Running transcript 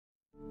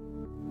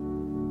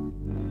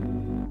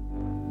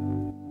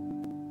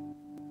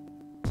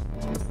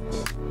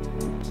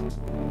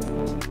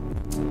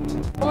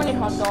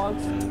hot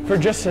dogs. For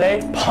just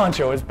today,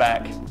 Poncho is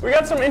back. We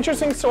got some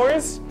interesting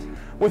stories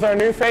with our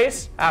new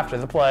face after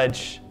the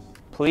pledge.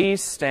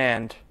 Please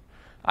stand.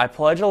 I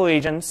pledge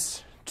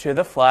allegiance to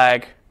the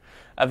flag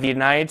of the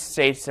United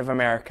States of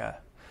America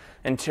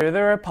and to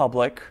the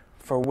republic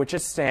for which it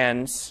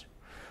stands,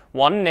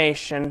 one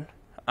nation,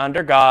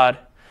 under God,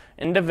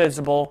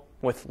 indivisible,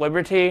 with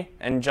liberty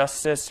and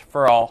justice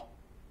for all.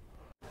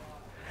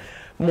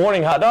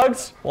 Morning, hot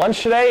dogs.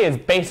 Lunch today is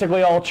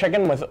basically all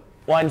chicken, with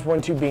lines 1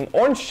 and 2 being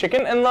orange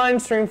chicken and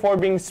lines 3 and 4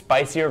 being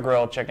spicy or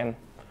grilled chicken.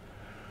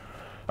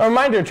 A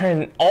reminder to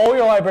turn all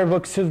your library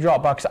books to the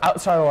drop box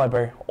outside the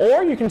library,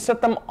 or you can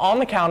set them on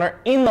the counter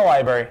in the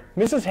library.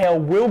 Mrs. Hale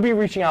will be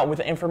reaching out with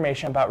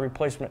information about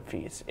replacement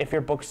fees if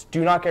your books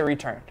do not get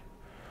returned.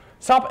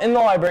 Stop in the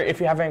library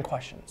if you have any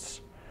questions.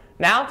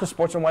 Now to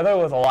sports and weather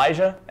with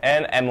Elijah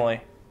and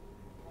Emily.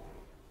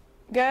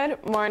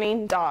 Good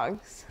morning,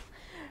 dogs.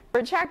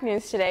 For track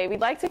news today,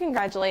 we'd like to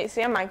congratulate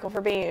Sam Michael for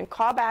being a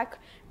callback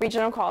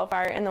regional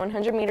qualifier in the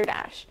 100-meter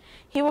dash.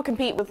 He will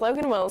compete with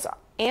Logan Wills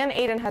and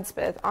Aiden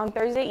Hudspeth on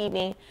Thursday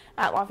evening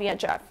at Lafayette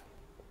Jeff.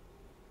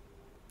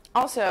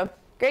 Also,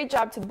 great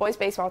job to the boys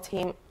baseball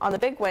team on the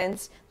big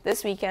wins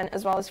this weekend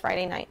as well as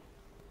Friday night.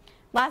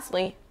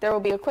 Lastly, there will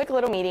be a quick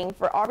little meeting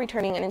for all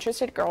returning and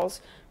interested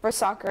girls for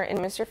soccer in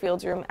Mr.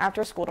 Field's room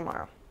after school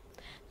tomorrow.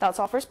 That's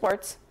all for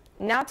sports.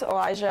 Now to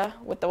Elijah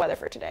with the weather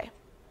for today.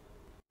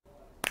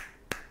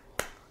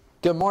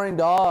 Good morning,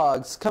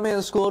 dogs. Coming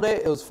into school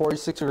today, it was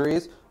 46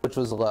 degrees, which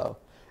was low.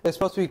 It's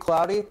supposed to be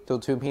cloudy till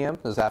 2 p.m.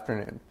 this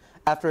afternoon.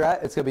 After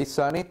that, it's going to be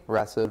sunny the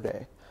rest of the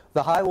day.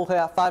 The high will hit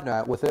at 5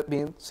 tonight, with it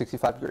being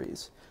 65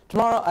 degrees.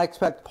 Tomorrow, I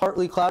expect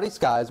partly cloudy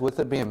skies, with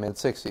it being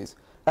mid-60s.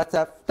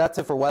 That's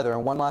it for weather,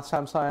 and one last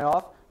time signing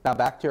off. Now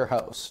back to your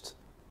host.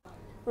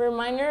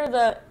 Reminder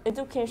that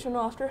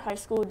educational after high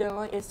school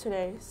deadline is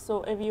today,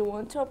 so if you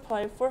want to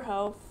apply for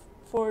help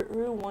for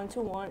Route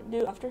 121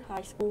 due after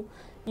high school,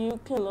 you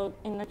can look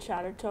in the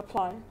chatter to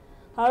apply.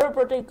 Happy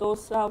birthday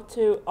goes out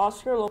to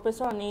Oscar Lopez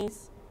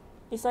Alanis,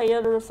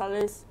 Isaiah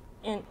Rosales,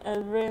 and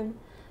Edwin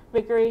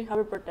Vickery.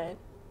 Happy birthday.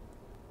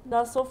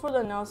 That's all for the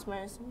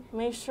announcements.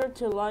 Make sure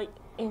to like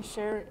and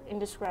share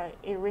and subscribe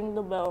and ring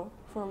the bell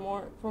for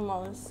more from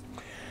us.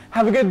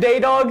 Have a good day,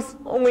 dogs.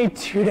 Only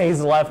 2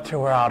 days left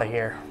till we're out of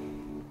here.